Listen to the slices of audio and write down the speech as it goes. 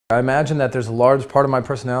I imagine that there's a large part of my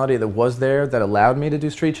personality that was there that allowed me to do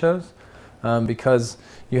street shows, because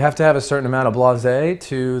you have to have a certain amount of blasé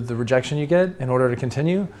to the rejection you get in order to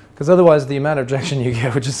continue, because otherwise the amount of rejection you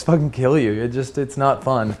get would just fucking kill you. It's not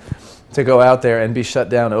fun to go out there and be shut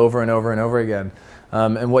down over and over and over again.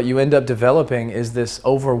 And what you end up developing is this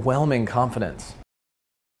overwhelming confidence.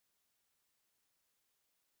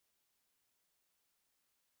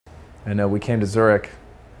 And we came to Zurich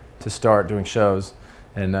to start doing shows,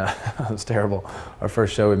 and it was terrible. Our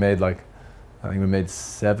first show we made I think we made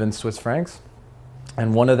 7 Swiss francs,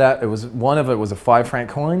 and one of it was a 5-franc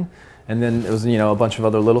coin, and then it was a bunch of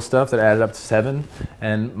other little stuff that added up to 7.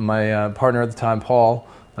 And my partner at the time, Paul,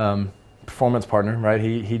 performance partner, right?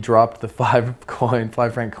 He dropped the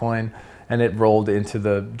 5-franc coin, and it rolled into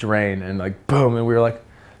the drain, and boom, and we were like,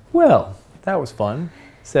 well, that was fun.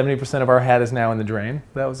 70% of our hat is now in the drain.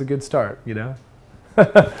 That was a good start,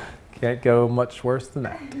 Can't go much worse than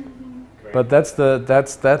that. But that's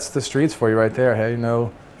the streets for you right there. Hey,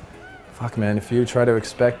 fuck man, if you try to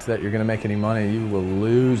expect that you're gonna make any money, you will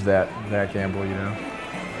lose that gamble,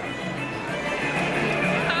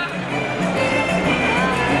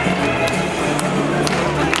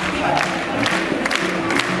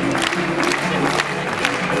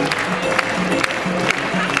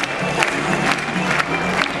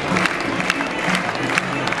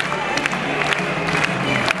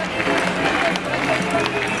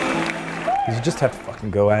 You just have to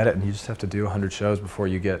fucking go at it, and you just have to do 100 shows before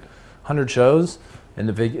you get 100 shows in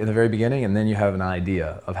the very beginning, and then you have an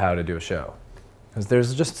idea of how to do a show. Because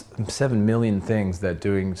there's just 7 million things that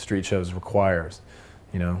doing street shows requires,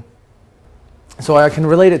 So I can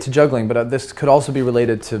relate it to juggling, but this could also be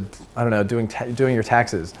related to, I don't know, doing your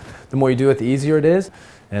taxes. The more you do it, the easier it is.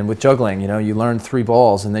 And with juggling, you learn 3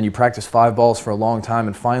 balls, and then you practice 5 balls for a long time,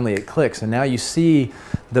 and finally it clicks. And now you see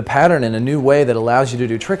the pattern in a new way that allows you to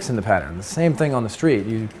do tricks in the pattern. The same thing on the street.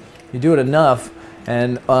 You do it enough,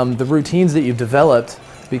 and the routines that you've developed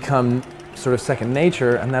become sort of second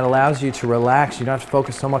nature, and that allows you to relax. You don't have to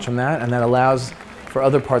focus so much on that, and that allows for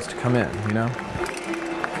other parts to come in,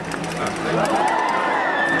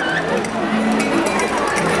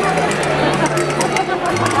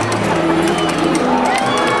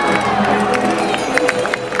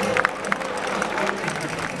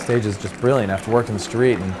 Stage is just brilliant after working the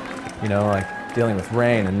street and, dealing with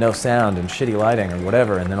rain and no sound and shitty lighting or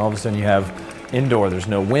whatever, and then all of a sudden you have indoor, there's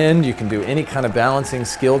no wind, you can do any kind of balancing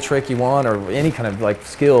skill trick you want, or any kind of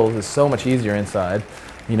skill is so much easier inside.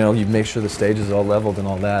 You make sure the stage is all leveled and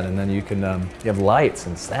all that, and then you can, you have lights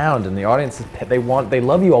and sound, and the audience, they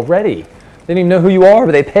love you already. They don't even know who you are,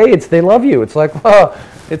 but they paid, so they love you. It's like, well,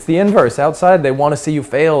 it's the inverse. Outside, they want to see you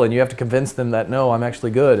fail, and you have to convince them that, no, I'm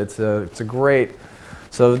actually good. It's a great...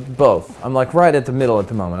 So both. I'm right at the middle at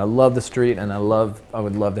the moment. I love the street, and I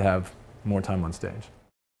would love to have more time on stage.